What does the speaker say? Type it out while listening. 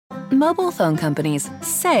Mobile phone companies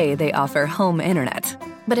say they offer home internet.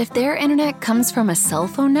 But if their internet comes from a cell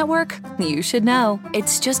phone network, you should know.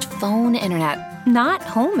 It's just phone internet, not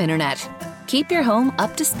home internet. Keep your home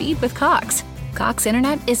up to speed with Cox. Cox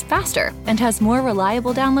internet is faster and has more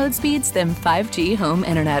reliable download speeds than 5G home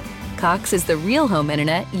internet. Cox is the real home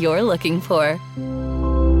internet you're looking for.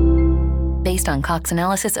 Based on Cox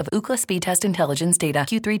analysis of Ookla speed test intelligence data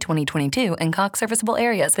Q3 2022 and Cox serviceable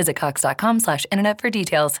areas, visit cox.com/internet for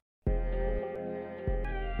details.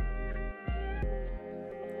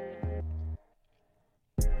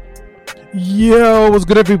 Yo, what's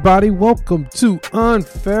good, everybody? Welcome to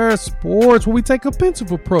Unfair Sports, where we take a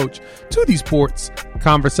pensive approach to the sports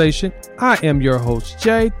conversation. I am your host,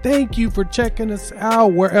 Jay. Thank you for checking us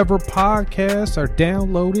out wherever podcasts are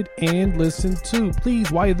downloaded and listened to.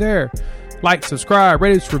 Please, while you're there, like, subscribe,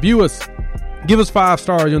 rate us, review us, give us 5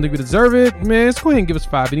 stars. You don't think we deserve it? Man, let's go ahead and give us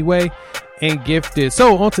 5 anyway and gift it.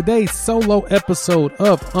 So on today's solo episode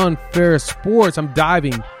of Unfair Sports, I'm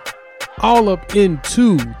diving all up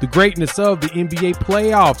into the greatness of the NBA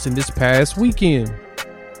playoffs in this past weekend.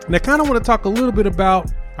 And I kind of want to talk a little bit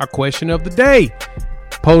about our question of the day.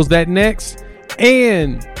 Pose that next.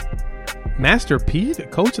 And Master P, the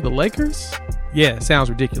coach of the Lakers? Yeah, it sounds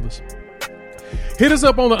ridiculous. Hit us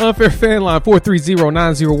up on the Unfair Fan Line,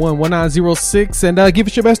 430-901-1906, and give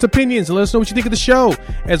us your best opinions and let us know what you think of the show,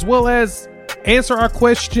 as well as answer our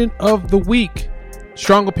question of the week.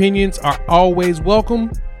 Strong opinions are always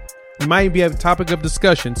welcome. You might even be a topic of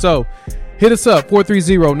discussion. So hit us up,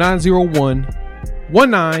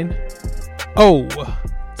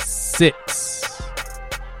 430-901-1906.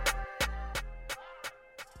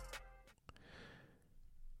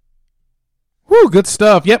 Woo, good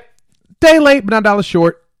stuff. Yep. Day late, but not dollar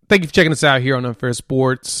short. Thank you for checking us out here on Unfair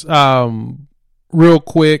Sports. Real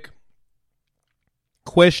quick,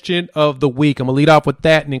 question of the week. I'm going to lead off with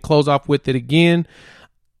that and then close off with it again.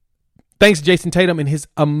 Thanks to Jason Tatum and his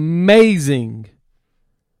amazing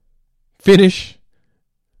finish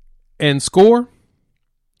and score.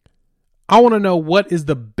 I want to know, what is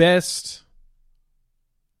the best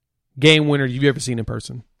game winner you've ever seen in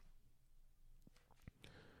person?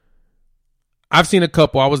 I've seen a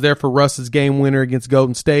couple. I was there for Russ's game winner against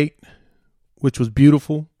Golden State, which was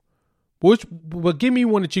beautiful. But give me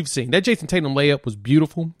one that you've seen. That Jason Tatum layup was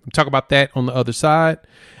beautiful. We'll talk about that on the other side,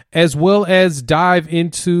 as well as dive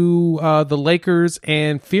into the Lakers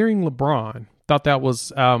and fearing LeBron. Thought that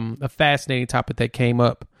was a fascinating topic that came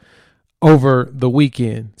up over the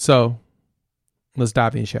weekend. So let's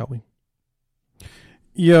dive in, shall we?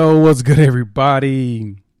 Yo, what's good,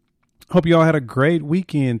 everybody? Hope you all had a great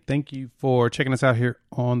weekend. Thank you for checking us out here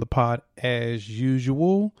on the pod as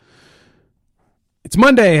usual. It's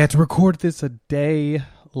Monday. I had to record this a day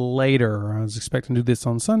later. I was expecting to do this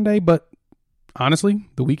on Sunday, but honestly,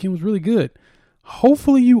 the weekend was really good.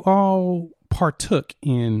 Hopefully you all partook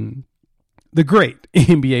in the great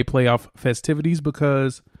NBA playoff festivities,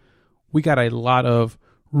 because we got a lot of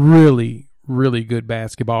really, really good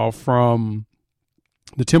basketball, from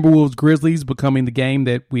the Timberwolves Grizzlies becoming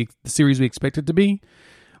the series we expected to be.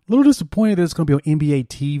 A little disappointed that it's going to be on NBA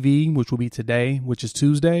TV, which will be today, which is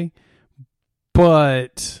Tuesday.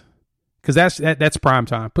 But because that's prime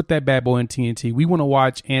time. Put that bad boy in TNT. We want to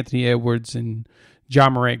watch Anthony Edwards and Ja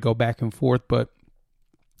Morant go back and forth, but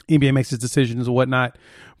NBA makes its decisions and whatnot.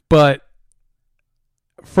 But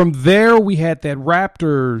from there, we had that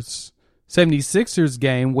Raptors 76ers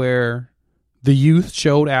game where the youth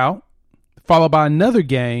showed out, followed by another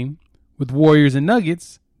game with Warriors and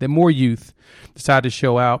Nuggets that more youth decided to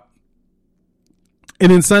show out. And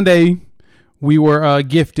then Sunday, we were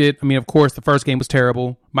gifted. I mean, of course, the first game was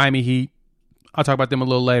terrible. Miami Heat. I'll talk about them a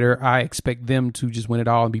little later. I expect them to just win it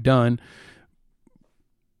all and be done.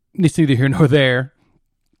 It's neither here nor there.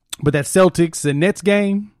 But that Celtics and Nets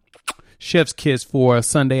game, chef's kiss for a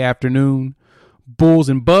Sunday afternoon. Bulls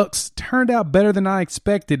and Bucks turned out better than I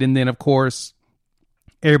expected. And then, of course,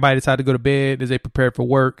 everybody decided to go to bed as they prepared for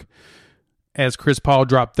work, as Chris Paul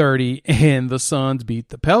dropped 30 and the Suns beat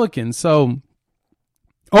the Pelicans. So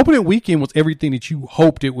opening weekend was everything that you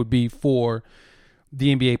hoped it would be for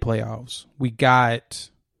the NBA playoffs. We got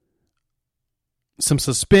some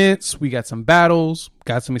suspense. We got some battles.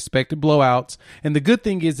 Got some expected blowouts. And the good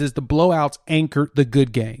thing is the blowouts anchored the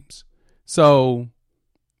good games. So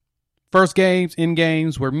first games, end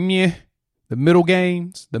games were meh. The middle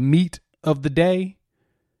games, the meat of the day,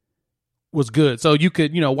 was good. So you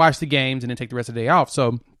could, watch the games and then take the rest of the day off.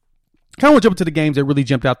 So kind of want to jump into the games that really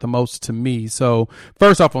jumped out the most to me. So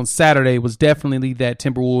first off, on Saturday was definitely that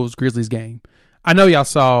Timberwolves Grizzlies game. I know y'all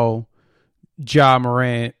saw Ja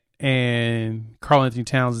Morant and Karl Anthony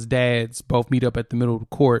Towns' dads both meet up at the middle of the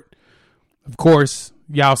court Of course,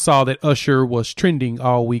 y'all saw that Usher was trending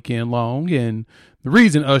all weekend long, and the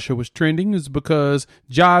reason Usher was trending is because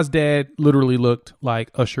Ja's dad literally looked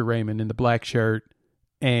like Usher Raymond in the black shirt,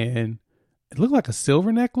 and it looked like a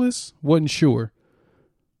silver necklace. Wasn't sure,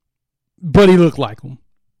 but he looked like him,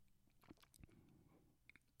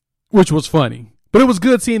 which was funny. But it was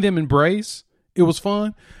good seeing them embrace. It was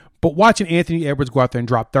fun. But watching Anthony Edwards go out there and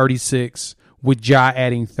drop 36 with Ja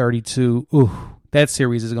adding 32, ooh, that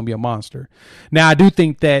series is going to be a monster. Now, I do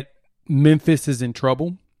think that Memphis is in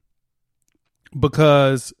trouble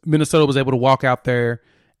because Minnesota was able to walk out there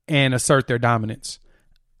and assert their dominance.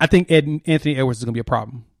 I think Anthony Edwards is going to be a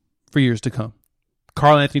problem for years to come.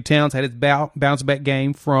 Karl Anthony Towns had his bounce back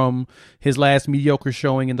game from his last mediocre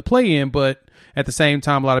showing in the play-in, but at the same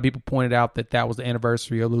time, a lot of people pointed out that that was the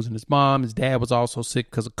anniversary of losing his mom. His dad was also sick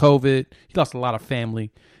because of COVID. He lost a lot of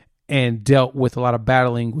family and dealt with a lot of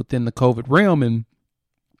battling within the COVID realm, and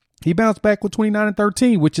he bounced back with 29 and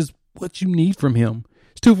 13, which is what you need from him.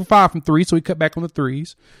 He's 2 for 5 from 3, so he cut back on the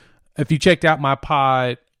threes. If you checked out my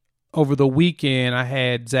pod over the weekend, I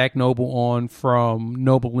had Zach Noble on from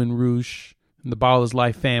Noble and Rouge and the Ball is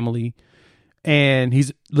Life family. And he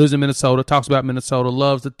lives in Minnesota, talks about Minnesota,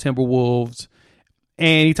 loves the Timberwolves.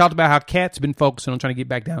 And he talked about how Cat's been focusing on trying to get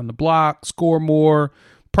back down the block, score more.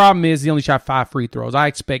 Problem is he only shot 5 free throws. I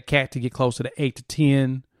expect Cat to get closer to 8 to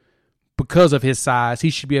 10 because of his size.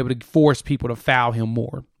 He should be able to force people to foul him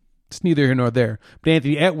more. It's neither here nor there. But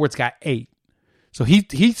Anthony Edwards got 8. So he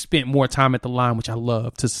spent more time at the line, which I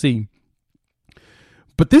love to see.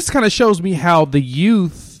 But this kind of shows me how the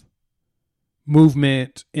youth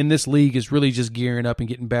movement in this league is really just gearing up and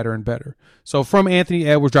getting better and better. So from Anthony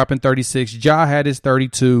Edwards dropping 36, Ja had his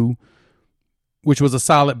 32, which was a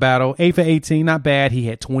solid battle. 8 for 18, not bad. He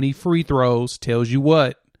had 20 free throws. Tells you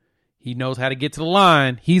what. He knows how to get to the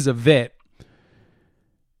line. He's a vet.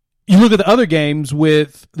 You look at the other games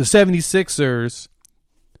with the 76ers,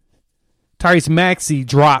 Tyrese Maxey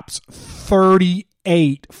drops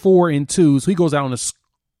 38, 4 and 2. So he goes out on a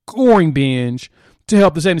scoring binge to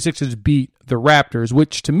help the 76ers beat the Raptors,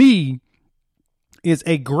 which to me is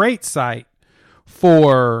a great sight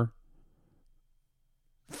for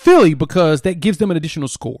Philly because that gives them an additional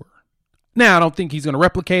score. Now, I don't think he's going to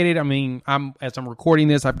replicate it. I mean, as I'm recording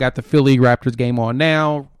this, I've got the Philly Raptors game on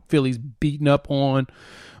now. Philly's beating up on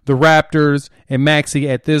the Raptors, and Maxey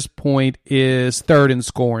at this point is third in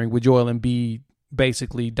scoring with Joel Embiid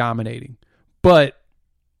basically dominating. But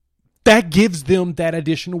that gives them that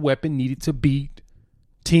additional weapon needed to beat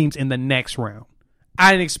teams in the next round.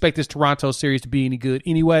 I didn't expect this Toronto series to be any good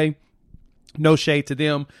anyway. No shade to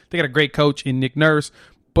them. They got a great coach in Nick Nurse,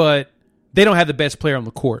 but they don't have the best player on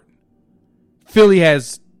the court. Philly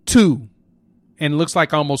has 2 and looks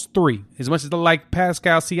like almost 3. As much as I like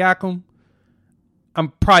Pascal Siakam,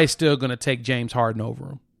 I'm probably still going to take James Harden over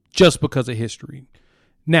him just because of history.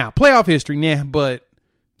 Now, playoff history, but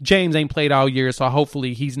James ain't played all year, so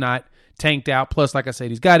hopefully he's not tanked out. Plus, like I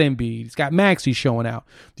said, he's got Embiid. He's got Maxey showing out.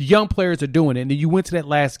 The young players are doing it. And then you went to that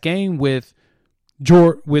last game with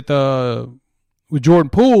Jordan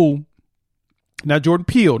Poole. Not Jordan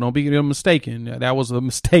Peele. Don't be mistaken. That was a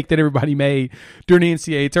mistake that everybody made during the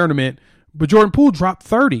NCAA tournament. But Jordan Poole dropped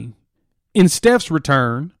 30. In Steph's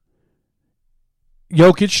return,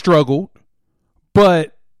 Jokic struggled,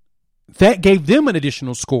 but that gave them an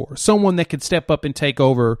additional score. Someone that could step up and take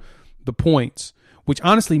over the points, which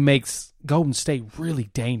honestly makes Golden State really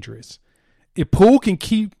dangerous. If Poole can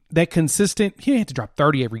keep that consistent, he didn't have to drop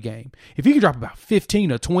 30 every game. If he can drop about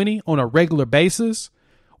 15 or 20 on a regular basis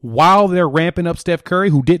while they're ramping up Steph Curry,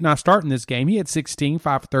 who did not start in this game, he had 16,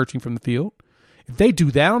 5 for 13 from the field. If they do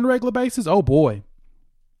that on a regular basis, oh boy,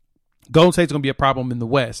 Golden State's going to be a problem in the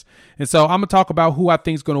West. And so I'm going to talk about who I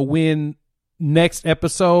think is going to win next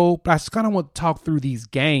episode, but I just kind of want to talk through these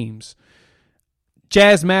games.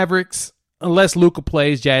 Jazz Mavericks, unless Luka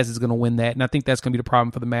plays, Jazz is going to win that. And I think that's going to be the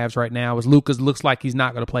problem for the Mavs right now is Luka looks like he's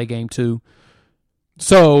not going to play game 2.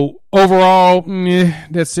 So overall,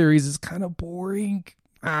 that series is kind of boring.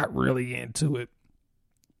 Not really into it.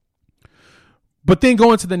 But then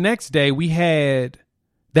going to the next day, we had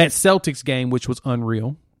that Celtics game, which was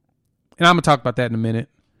unreal. And I'm going to talk about that in a minute.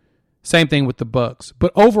 Same thing with the Bucks.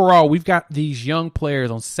 But overall, we've got these young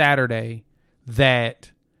players on Saturday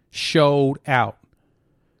that showed out.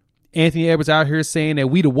 Anthony Edwards out here saying that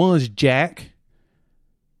we the ones, Jack.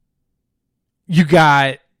 You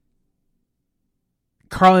got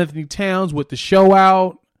Karl Anthony Towns with the show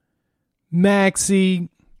out. Maxey.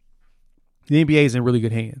 The NBA is in really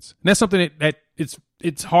good hands. And that's something that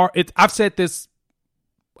it's hard. I've said this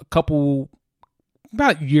about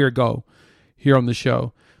a year ago here on the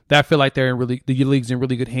show, that I feel like the league's in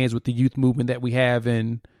really good hands with the youth movement that we have,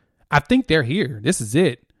 and I think they're here. This is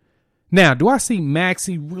it. Now, do I see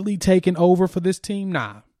Maxey really taking over for this team?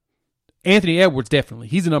 Nah. Anthony Edwards, definitely.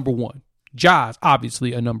 He's a number one. Ja's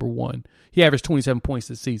obviously a number one. He averaged 27 points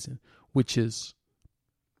this season, which is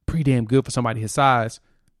pretty damn good for somebody his size.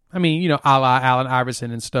 I mean, a la Allen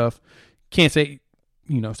Iverson and stuff. Can't say,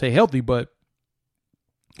 stay healthy, but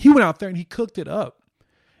he went out there and he cooked it up.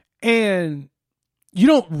 And you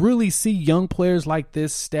don't really see young players like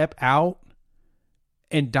this step out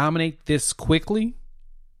and dominate this quickly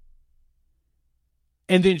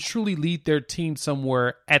and then truly lead their team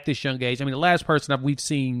somewhere at this young age. I mean, the last person we've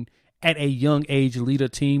seen at a young age lead a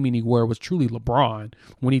team anywhere was truly LeBron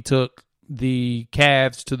when he took the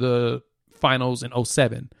Cavs to the finals in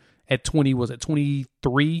 2007 at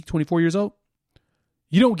 23, 24 years old?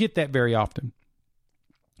 You don't get that very often.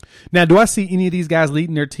 Now, do I see any of these guys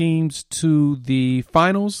leading their teams to the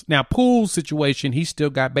finals? Now, Poole's situation, he's still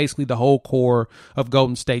got basically the whole core of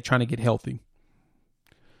Golden State trying to get healthy.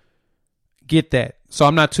 Get that.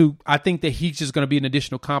 So I think that he's just going to be an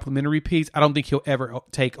additional complimentary piece. I don't think he'll ever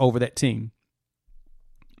take over that team.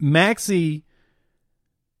 Maxey,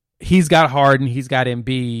 he's got Harden, he's got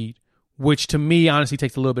Embiid, which to me honestly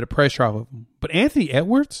takes a little bit of pressure off of him. But Anthony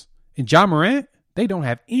Edwards and Ja Morant, they don't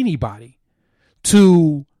have anybody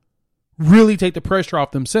to really take the pressure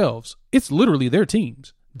off themselves. It's literally their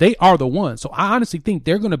teams. They are the ones. So I honestly think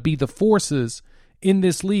they're going to be the forces in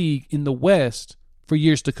this league in the West for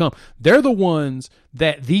years to come. They're the ones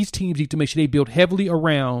that these teams need to make sure they build heavily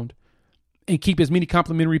around and keep as many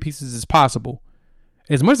complementary pieces as possible.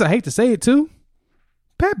 As much as I hate to say it too,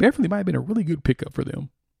 Pat Beverly might have been a really good pickup for them.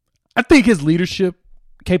 I think his leadership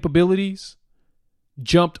capabilities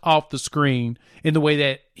jumped off the screen in the way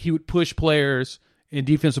that he would push players in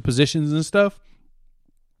defensive positions and stuff.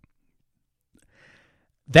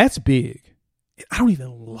 That's big. I don't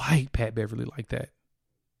even like Pat Beverly like that.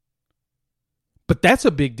 But that's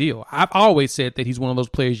a big deal. I've always said that he's one of those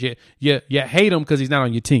players you hate him because he's not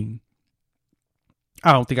on your team.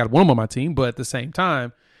 I don't think I'd want him on my team, but at the same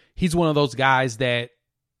time, he's one of those guys that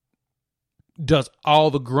does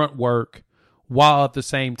all the grunt work while at the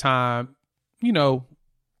same time,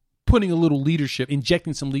 putting a little leadership,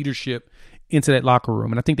 injecting some leadership into that locker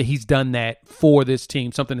room. And I think that he's done that for this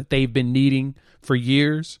team, something that they've been needing for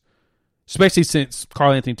years, especially since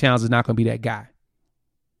Karl-Anthony Towns is not going to be that guy.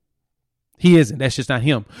 He isn't. That's just not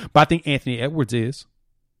him. But I think Anthony Edwards is.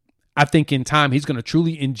 I think in time he's going to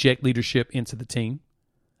truly inject leadership into the team.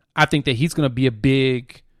 I think that he's going to be a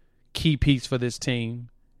big key piece for this team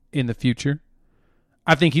in the future.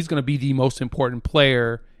 I think he's going to be the most important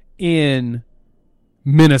player in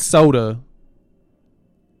Minnesota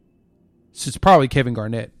since probably Kevin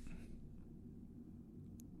Garnett.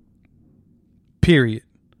 Period.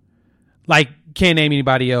 Like, can't name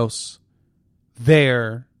anybody else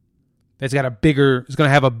there that's got is going to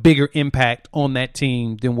have a bigger impact on that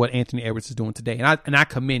team than what Anthony Edwards is doing today. And I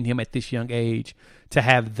commend him at this young age to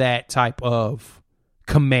have that type of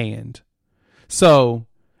command. So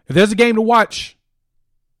if there's a game to watch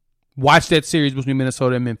that series between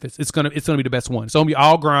Minnesota and Memphis. It's gonna be the best one. It's gonna be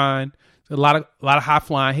all grind. A lot of high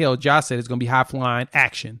flying. Hell, Josh said it's gonna be high flying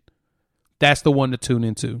action. That's the one to tune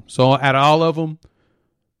into. So out of all of them,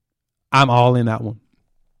 I'm all in that one.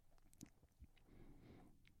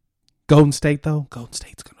 Golden State, though, Golden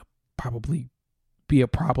State's going to probably be a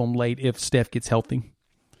problem late if Steph gets healthy.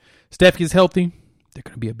 Steph gets healthy, they're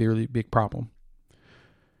going to be a really big problem.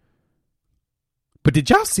 But did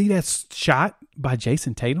y'all see that shot by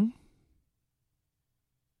Jason Tatum?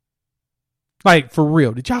 Like, for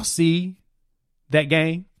real, did y'all see that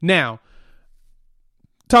game? Now,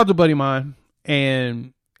 talked to a buddy of mine,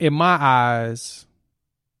 and in my eyes,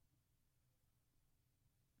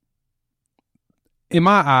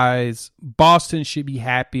 Boston should be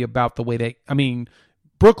happy about the way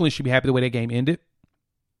Brooklyn should be happy the way that game ended.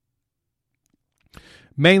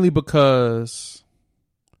 Mainly because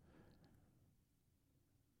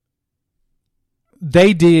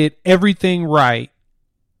they did everything right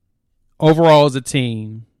overall as a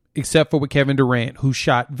team, except for with Kevin Durant, who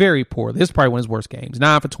shot very poorly. This is probably one of his worst games.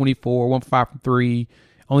 9 for 24, 1 for 5 from 3.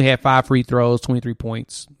 Only had 5 free throws, 23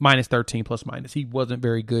 points, minus 13 plus minus. He wasn't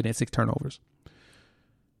very good and 6 turnovers.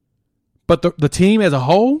 But the team as a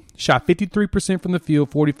whole shot 53% from the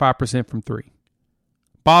field, 45% from 3.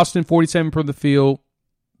 Boston, 47 from the field,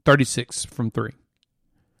 36 from 3.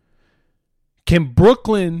 Can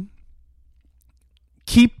Brooklyn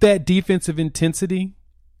keep that defensive intensity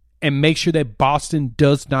and make sure that Boston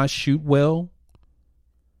does not shoot well?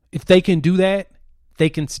 If they can do that, they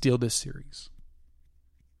can steal this series.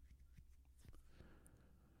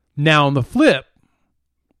 Now, on the flip,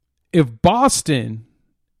 if Boston,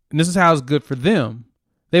 and this is how it's good for them,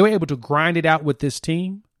 they were able to grind it out with this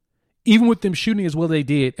team, even with them shooting as well as they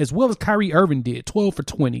did, as well as Kyrie Irving did, 12 for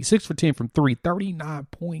 20, 6 for 10 from 3, 39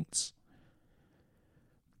 points.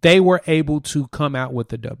 They were able to come out with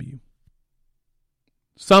the W.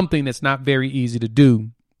 Something that's not very easy to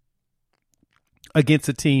do against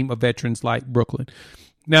a team of veterans like Brooklyn.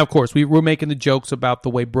 Now, of course, we're making the jokes about the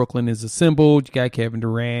way Brooklyn is assembled. You got Kevin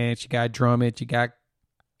Durant, you got Drummond, you got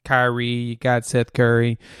Kyrie, you got Seth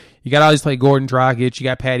Curry, you got all these players, Gordon Dragic, you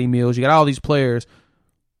got Patty Mills, you got all these players.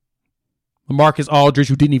 LaMarcus Aldridge,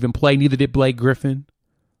 who didn't even play, neither did Blake Griffin.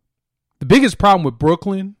 The biggest problem with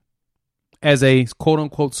Brooklyn as a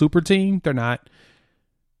quote-unquote super team, they're not,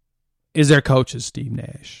 is their coach is Steve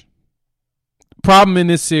Nash. The problem in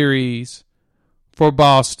this series for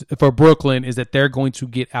Brooklyn is that they're going to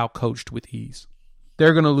get out-coached with ease.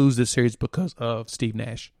 They're going to lose this series because of Steve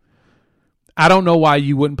Nash. I don't know why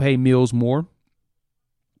you wouldn't pay Mills more.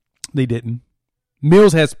 They didn't.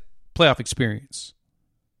 Mills has playoff experience.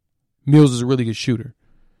 Mills is a really good shooter.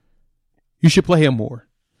 You should play him more.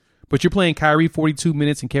 But you're playing Kyrie 42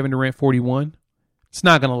 minutes and Kevin Durant 41. It's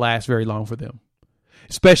not going to last very long for them,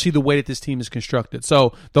 especially the way that this team is constructed.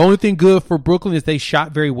 So the only thing good for Brooklyn is they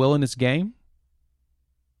shot very well in this game.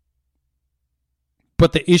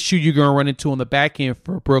 But the issue you're going to run into on the back end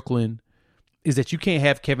for Brooklyn is that you can't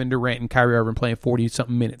have Kevin Durant and Kyrie Irving playing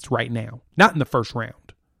 40-something minutes right now. Not in the first round.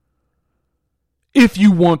 If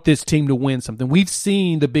you want this team to win something, we've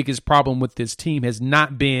seen the biggest problem with this team has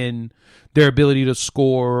not been their ability to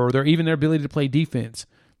score or even their ability to play defense.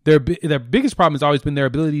 Their biggest problem has always been their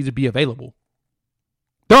ability to be available.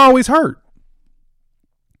 They're always hurt.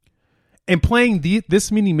 And playing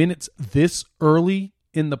this many minutes this early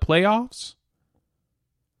in the playoffs,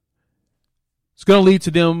 it's going to lead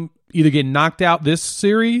to them either getting knocked out this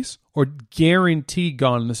series or guaranteed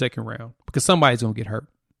gone in the second round because somebody's going to get hurt.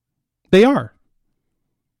 They are.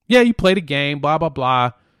 Yeah, you played a game, blah, blah,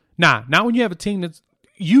 blah. Nah, not when you have a team that's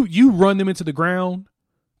you run them into the ground,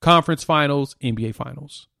 conference finals, NBA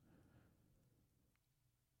finals.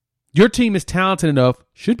 Your team is talented enough,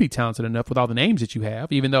 should be talented enough with all the names that you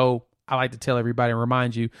have, even though I like to tell everybody and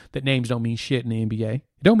remind you that names don't mean shit in the NBA. It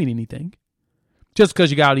don't mean anything. Just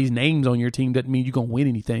because you got all these names on your team doesn't mean you're going to win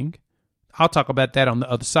anything. I'll talk about that on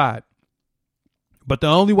the other side. But the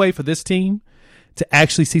only way for this team to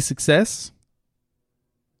actually see success,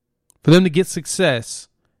 for them to get success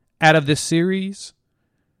out of this series,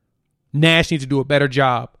 Nash needs to do a better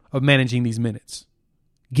job of managing these minutes.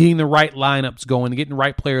 Getting the right lineups going, getting the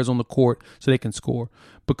right players on the court so they can score.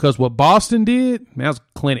 Because what Boston did, man, that was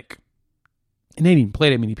clinic. And they didn't even play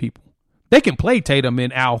that many people. They can play Tatum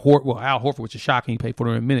and Al Horford. Well, Al Horford, which is shocking, he played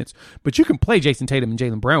 41 minutes. But you can play Jason Tatum and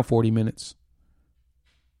Jaylen Brown 40 minutes.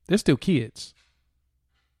 They're still kids.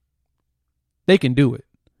 They can do it.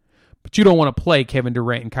 But you don't want to play Kevin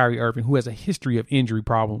Durant and Kyrie Irving, who has a history of injury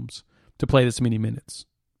problems, to play this many minutes.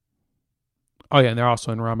 Oh, yeah, and they're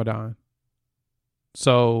also in Ramadan.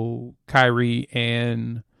 So Kyrie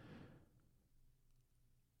and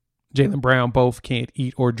Jaylen Brown both can't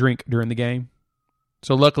eat or drink during the game.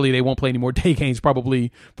 So luckily they won't play any more day games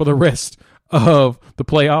probably for the rest of the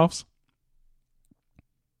playoffs.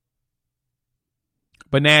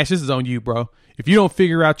 But Nash, this is on you, bro. If you don't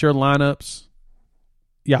figure out your lineups,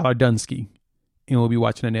 y'all are Dunsky. And we'll be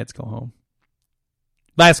watching the Nets go home.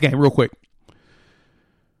 Last game, real quick.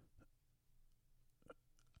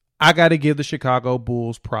 I got to give the Chicago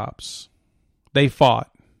Bulls props. They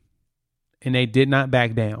fought. And they did not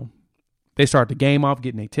back down. They started the game off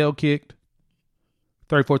getting their tail kicked.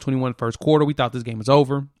 34-21 first quarter. We thought this game was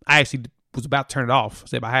over. I actually was about to turn it off. I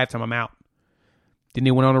said by halftime, I'm out. Then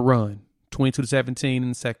they went on a run. 22-17 in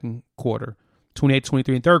the second quarter. 28-23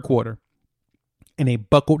 in the third quarter. And they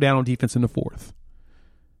buckled down on defense in the fourth.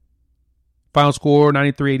 Final score,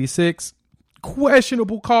 93-86.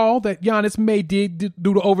 Questionable call that Giannis did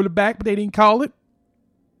do the over the back, but they didn't call it.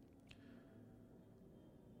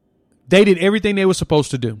 They did everything they were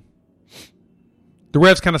supposed to do. The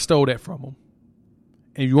refs kind of stole that from them.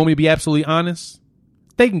 And you want me to be absolutely honest?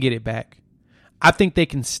 They can get it back. I think they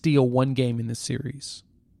can steal one game in this series.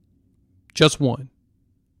 Just one.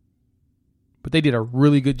 But they did a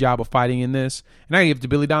really good job of fighting in this. And I give it to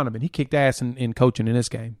Billy Donovan. He kicked ass in coaching in this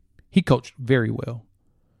game. He coached very well.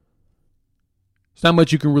 There's not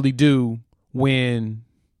much you can really do when,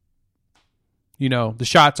 the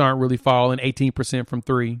shots aren't really falling. 18% from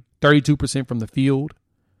three, 32% from the field.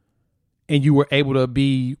 And you were able to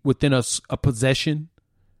be within a possession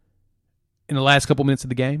in the last couple minutes of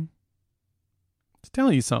the game. It's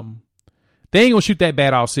telling you something. They ain't going to shoot that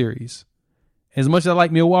bad all series. As much as I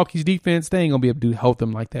like Milwaukee's defense, they ain't going to be able to hold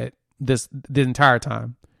them like that the entire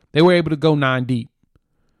time. They were able to go 9 deep.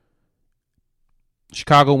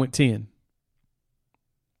 Chicago went 10.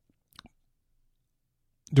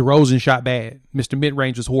 DeRozan shot bad. Mr.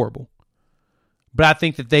 Mid-Range was horrible. But I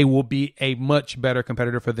think that they will be a much better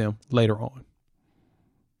competitor for them later on.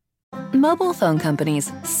 Mobile phone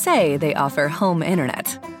companies say they offer home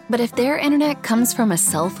internet. But if their internet comes from a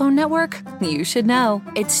cell phone network, you should know.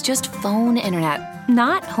 It's just phone internet,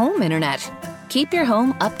 not home internet. Keep your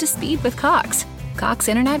home up to speed with Cox. Cox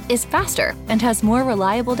internet is faster and has more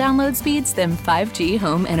reliable download speeds than 5G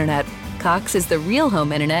home internet. Cox is the real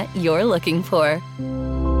home internet you're looking for.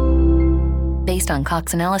 Based on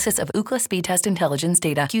Cox analysis of Ookla speed test intelligence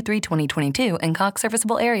data Q3 2022 and Cox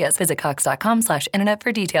serviceable areas, visit cox.com/internet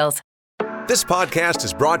for details. This podcast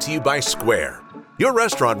is brought to you by Square. Your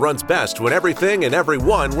restaurant runs best when everything and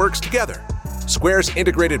everyone works together. Square's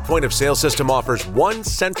integrated point-of-sale system offers one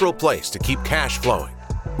central place to keep cash flowing,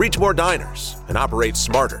 reach more diners, and operate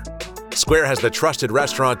smarter. Square has the trusted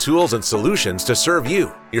restaurant tools and solutions to serve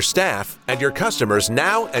you, your staff, and your customers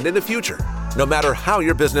now and in the future, no matter how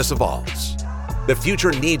your business evolves. The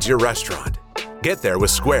future needs your restaurant. Get there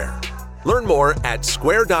with Square. Learn more at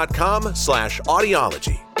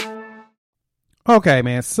square.com/audiology. Okay,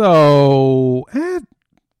 man. So I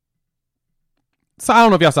don't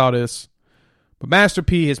know if y'all saw this, but Master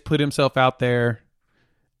P has put himself out there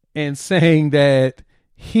and saying that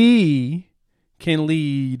he can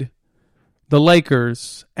lead the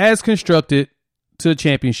Lakers as constructed to the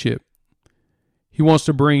championship. He wants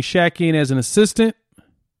to bring Shaq in as an assistant,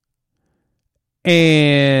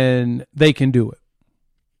 and they can do it.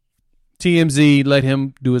 TMZ let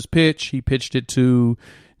him do his pitch. He pitched it to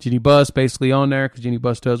Jeannie Buss, basically on there, because Jeannie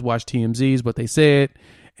Buss does watch TMZ's, what they said.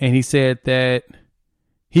 And he said that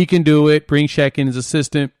he can do it, bring Shaq in as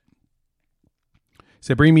assistant. He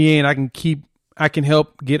said, bring me in, I can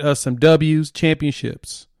help get us some W's,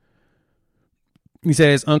 championships. He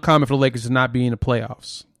said it's uncommon for the Lakers to not be in the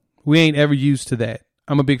playoffs. We ain't ever used to that.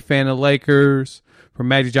 I'm a big fan of the Lakers. From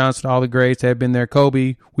Magic Johnson to all the greats that have been there,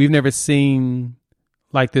 Kobe. We've never seen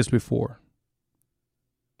like this before.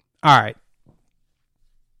 All right.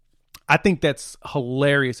 I think that's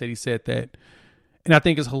hilarious that he said that. And I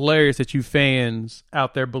think it's hilarious that you fans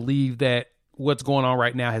out there believe that what's going on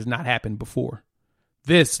right now has not happened before.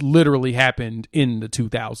 This literally happened in the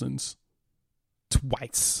 2000s.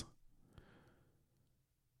 Twice.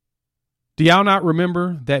 Do y'all not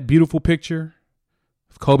remember that beautiful picture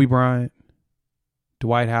of Kobe Bryant,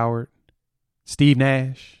 Dwight Howard, Steve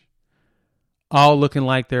Nash, all looking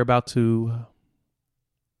like they're about to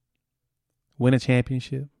win a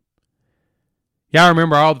championship? Y'all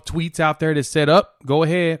remember all the tweets out there that said, up, go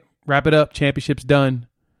ahead, wrap it up, championship's done.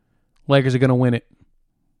 Lakers are going to win it.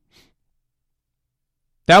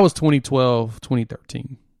 That was 2012,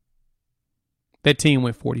 2013. That team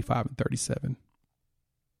went 45-37.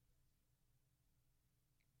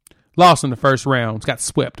 Lost in the first round, got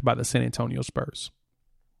swept by the San Antonio Spurs.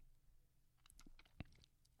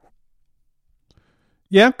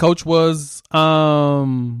 Yeah, coach was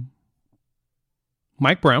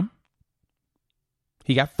Mike Brown.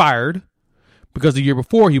 He got fired because the year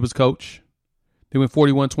before he was coach. They went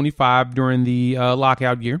 41-25 during the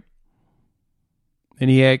lockout year. And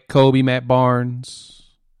he had Kobe, Matt Barnes,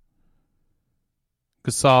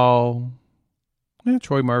 Gasol,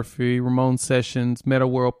 Troy Murphy, Ramon Sessions, Metta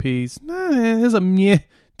World Peace. It's a meh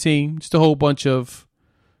team. Just a whole bunch of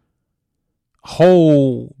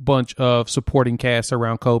supporting cast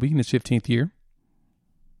around Kobe in his 15th year.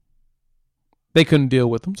 They couldn't deal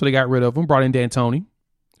with him, so they got rid of him. Brought in D'Antoni,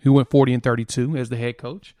 who went 40-32 as the head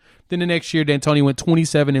coach. Then the next year, D'Antoni went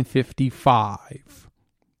 27-55.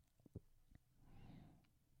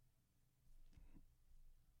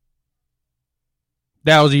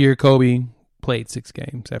 That was the year Kobe played 6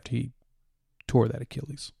 games after he tore that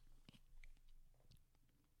Achilles.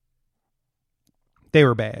 They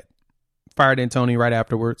were bad. Fired D'Antoni right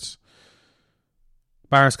afterwards.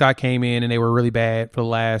 Byron Scott came in and they were really bad for the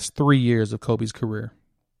last 3 years of Kobe's career.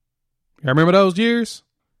 You remember those years?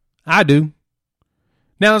 I do.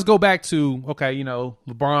 Now let's go back to, okay,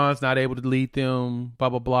 LeBron's not able to lead them, blah,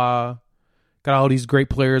 blah, blah. Got all these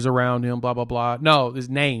great players around him, blah, blah, blah. No, there's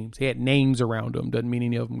names. He had names around him. Doesn't mean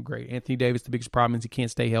any of them are great. Anthony Davis, the biggest problem is he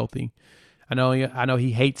can't stay healthy. I know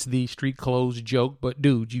he hates the street clothes joke, but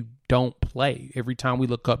dude, you don't play. Every time we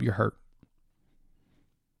look up, you're hurt.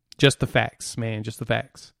 Just the facts, man. Just the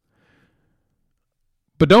facts.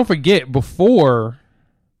 But don't forget, before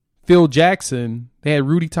Phil Jackson, they had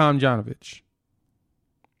Rudy Tomjanovich.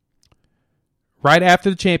 Right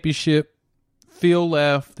after the championship, Phil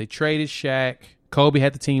left. They traded Shaq. Kobe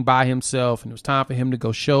had the team by himself, and it was time for him to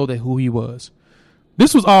go show that who he was.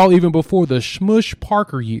 This was all even before the Smush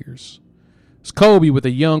Parker years. It's Kobe with a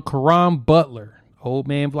young Caron Butler. Old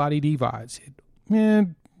man Vlade Divac.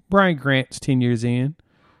 Man, Brian Grant's 10 years in.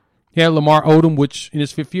 He had Lamar Odom, which in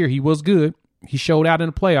his 5th year, he was good. He showed out in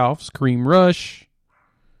the playoffs. Kareem Rush.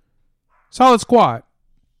 Solid squad.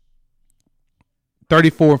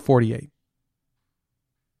 34-48.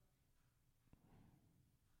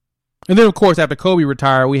 And then, of course, after Kobe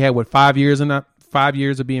retired, we had, 5 years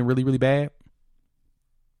of being really, really bad?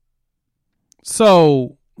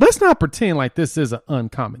 So, let's not pretend like this is an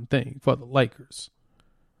uncommon thing for the Lakers.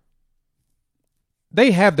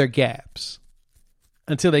 They have their gaps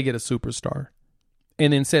until they get a superstar.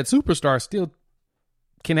 And then said superstar still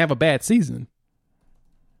can have a bad season.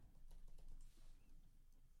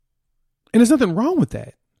 And there's nothing wrong with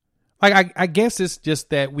that. Like, I guess it's just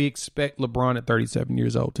that we expect LeBron at 37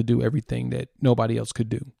 years old to do everything that nobody else could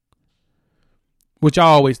do. Which I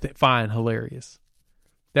always find hilarious.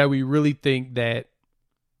 That we really think that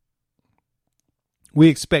we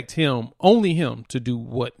expect only him, to do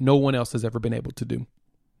what no one else has ever been able to do.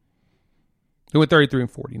 They went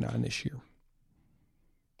 33-49 this year.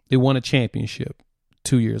 They won a championship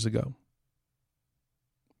 2 years ago.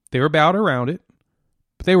 They were bowed around it.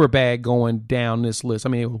 But they were bad going down this list. I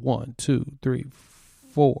mean, it was 1, 2, 3,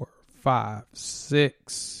 4, 5,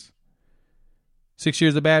 6. 6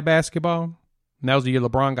 years of bad basketball. And that was the year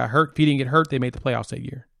LeBron got hurt. If he didn't get hurt, they made the playoffs that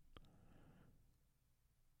year.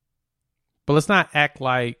 But let's not act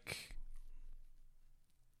like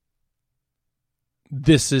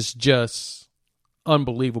this is just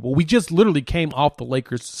unbelievable. We just literally came off the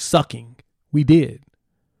Lakers sucking. We did.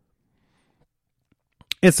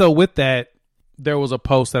 And so with that, there was a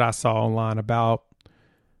post that I saw online about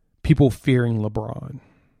people fearing LeBron.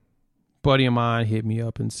 Buddy of mine hit me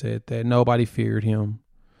up and said that nobody feared him.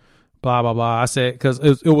 Blah, blah, blah. I said, because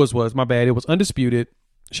it was my bad. It was undisputed.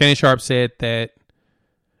 Shannon Sharpe said that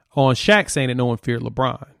on Shaq saying that no one feared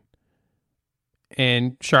LeBron.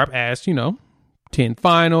 And Sharpe asked, 10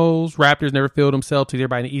 finals, Raptors never filled themselves till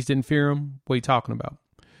everybody in the East didn't fear him. What are you talking about?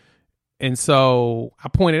 And so I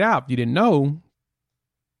pointed out, you didn't know,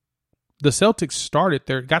 the Celtics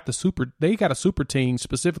they got a super team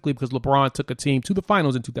specifically because LeBron took a team to the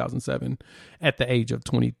finals in 2007 at the age of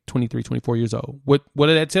 23, 24 years old. What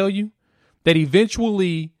did that tell you? That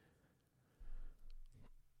eventually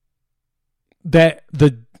that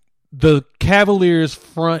the Cavaliers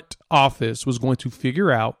front office was going to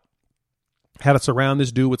figure out how to surround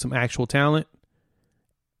this dude with some actual talent,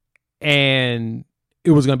 and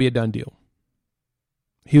it was going to be a done deal.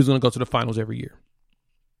 He was going to go to the finals every year.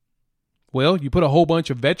 Well, you put a whole bunch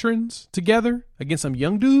of veterans together against some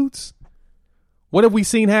young dudes. What have we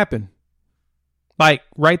seen happen? Like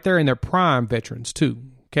right there in their prime veterans too.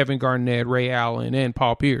 Kevin Garnett, Ray Allen, and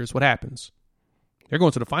Paul Pierce. What happens? They're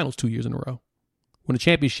going to the finals 2 years in a row. Win a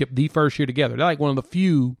championship the first year together. They're like one of the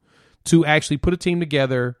few to actually put a team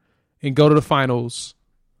together and go to the finals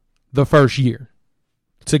the first year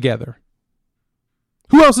together.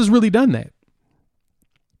 Who else has really done that?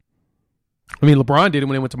 I mean, LeBron did it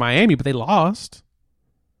when they went to Miami, but they lost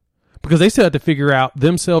because they still had to figure out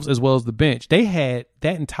themselves as well as the bench. They had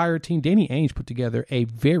that entire team. Danny Ainge put together a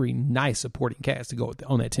very nice supporting cast to go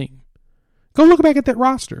on that team. Go look back at that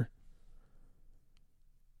roster.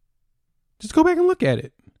 Just go back and look at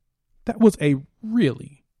it. That was a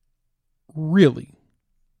really, really,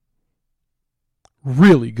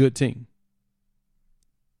 really good team.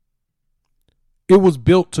 It was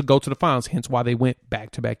built to go to the finals, hence why they went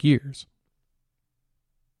back-to-back years.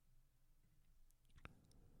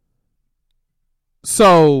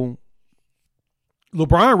 So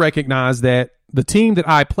LeBron recognized that the team that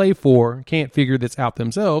I play for can't figure this out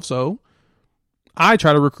themselves, so I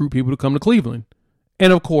try to recruit people to come to Cleveland.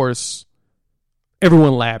 And of course,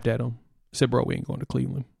 everyone laughed at him. Said, bro, we ain't going to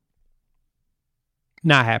Cleveland.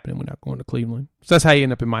 Not happening. We're not going to Cleveland. So that's how you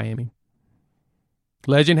end up in Miami.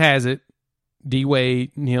 Legend has it, D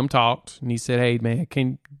Wade and him talked, and he said, hey, man,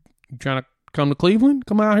 you trying to come to Cleveland?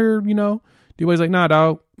 Come out here, D Wade's like, nah,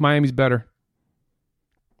 dog, Miami's better.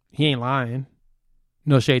 He ain't lying.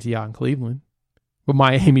 No shade to y'all in Cleveland. But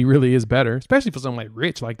Miami really is better, especially for someone like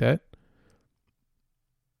Rich like that.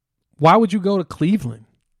 Why would you go to Cleveland?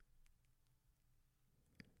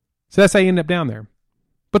 So that's how you end up down there.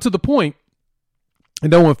 But to the point,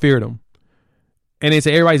 and no one feared him. And they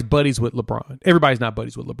say everybody's buddies with LeBron. Everybody's not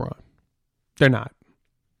buddies with LeBron. They're not.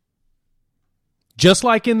 Just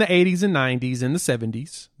like in the 80s and 90s and the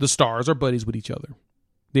 70s, the stars are buddies with each other.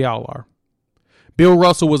 They all are. Bill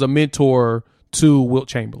Russell was a mentor to Wilt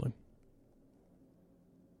Chamberlain.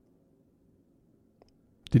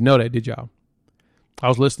 Didn't know that, did y'all? I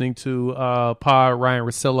was listening to Ryan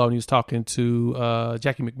Russillo, and he was talking to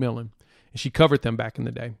Jackie McMillan, and she covered them back in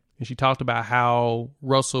the day. And she talked about how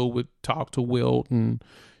Russell would talk to Wilt, and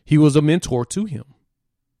he was a mentor to him.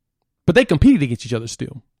 But they competed against each other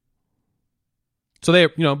still. So they're,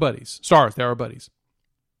 buddies. Stars, they are buddies.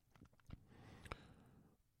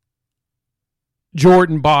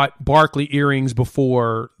 Jordan bought Barkley earrings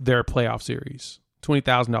before their playoff series.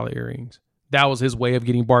 $20,000 earrings. That was his way of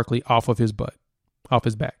getting Barkley off of his butt, off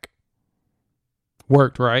his back.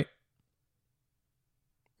 Worked, right?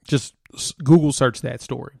 Just Google search that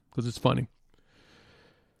story because it's funny.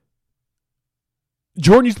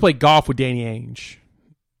 Jordan used to play golf with Danny Ainge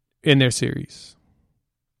in their series.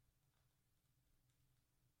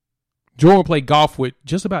 Jordan played golf with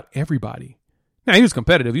just about everybody. Now, he was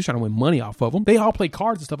competitive. He was trying to win money off of them. They all play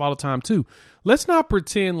cards and stuff all the time, too. Let's not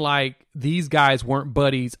pretend like these guys weren't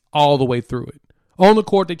buddies all the way through it. On the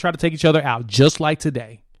court, they try to take each other out, just like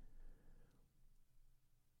today.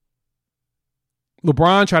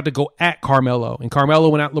 LeBron tried to go at Carmelo, and Carmelo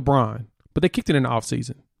went at LeBron, but they kicked it in the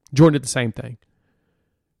offseason. Jordan did the same thing.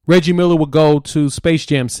 Reggie Miller would go to Space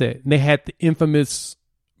Jam set, and they had the infamous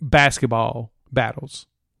basketball battles.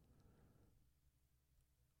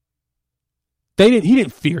 He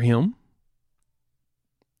didn't fear him.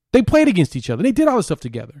 They played against each other. They did all this stuff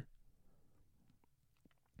together.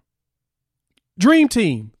 Dream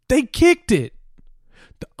Team, they kicked it.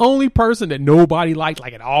 The only person that nobody liked,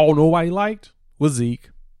 like at all nobody liked, was Zeke.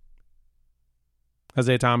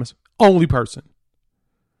 Isaiah Thomas. Only person.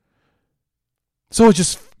 So it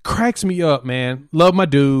just cracks me up, man. Love my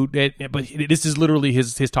dude. But this is literally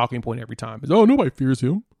his talking point every time. It's, nobody fears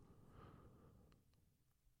him.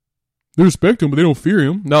 They respect him, but they don't fear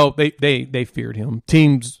him. No, they feared him.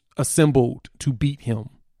 Teams assembled to beat him.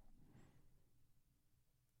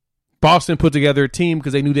 Boston put together a team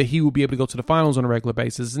because they knew that he would be able to go to the finals on a regular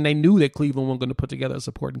basis, and they knew that Cleveland wasn't going to put together a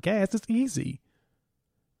supporting cast. It's easy.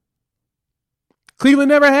 Cleveland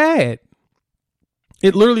never had.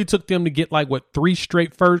 It literally took them to get 3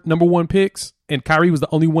 straight first number 1 picks, and Kyrie was the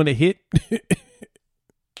only one that hit.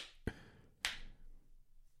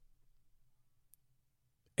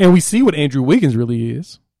 And we see what Andrew Wiggins really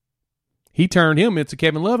is. He turned him into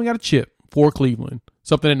Kevin Love and got a chip for Cleveland.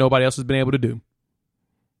 Something that nobody else has been able to do.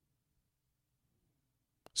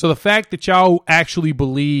 So the fact that y'all actually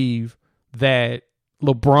believe that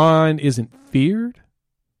LeBron isn't feared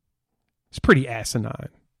is pretty asinine.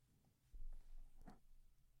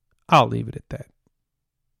 I'll leave it at that.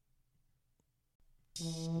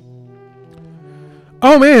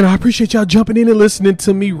 Oh, man, I appreciate y'all jumping in and listening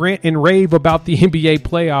to me rant and rave about the NBA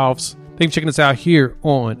playoffs. Thanks for checking us out here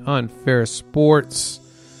on Unfair Sports.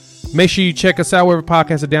 Make sure you check us out wherever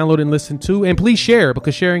podcasts are downloaded and listened to. And please share,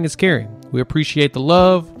 because sharing is caring. We appreciate the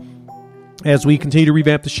love as we continue to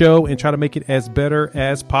revamp the show and try to make it as better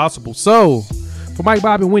as possible. So, for Mike,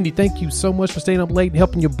 Bob, and Wendy, thank you so much for staying up late and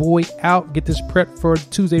helping your boy out get this prep for the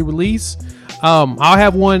Tuesday release. I'll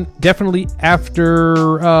have one definitely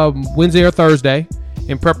after Wednesday or Thursday.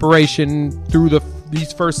 In preparation through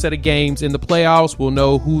these first set of games in the playoffs, we'll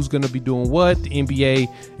know who's going to be doing what. The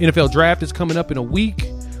NFL draft is coming up in a week.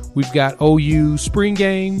 We've got OU spring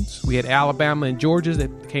games. We had Alabama and Georgia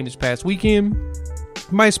that came this past weekend.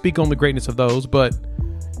 Might speak on the greatness of those, but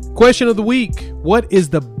question of the week: what is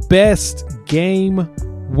the best game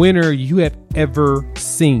winner you have ever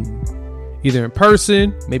seen? Either in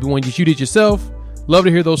person, maybe one you did yourself. Love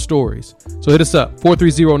to hear those stories. So hit us up,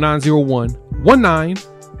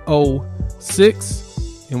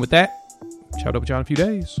 430-901-1906. And with that, shout out with y'all in a few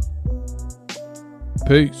days.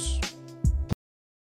 Peace.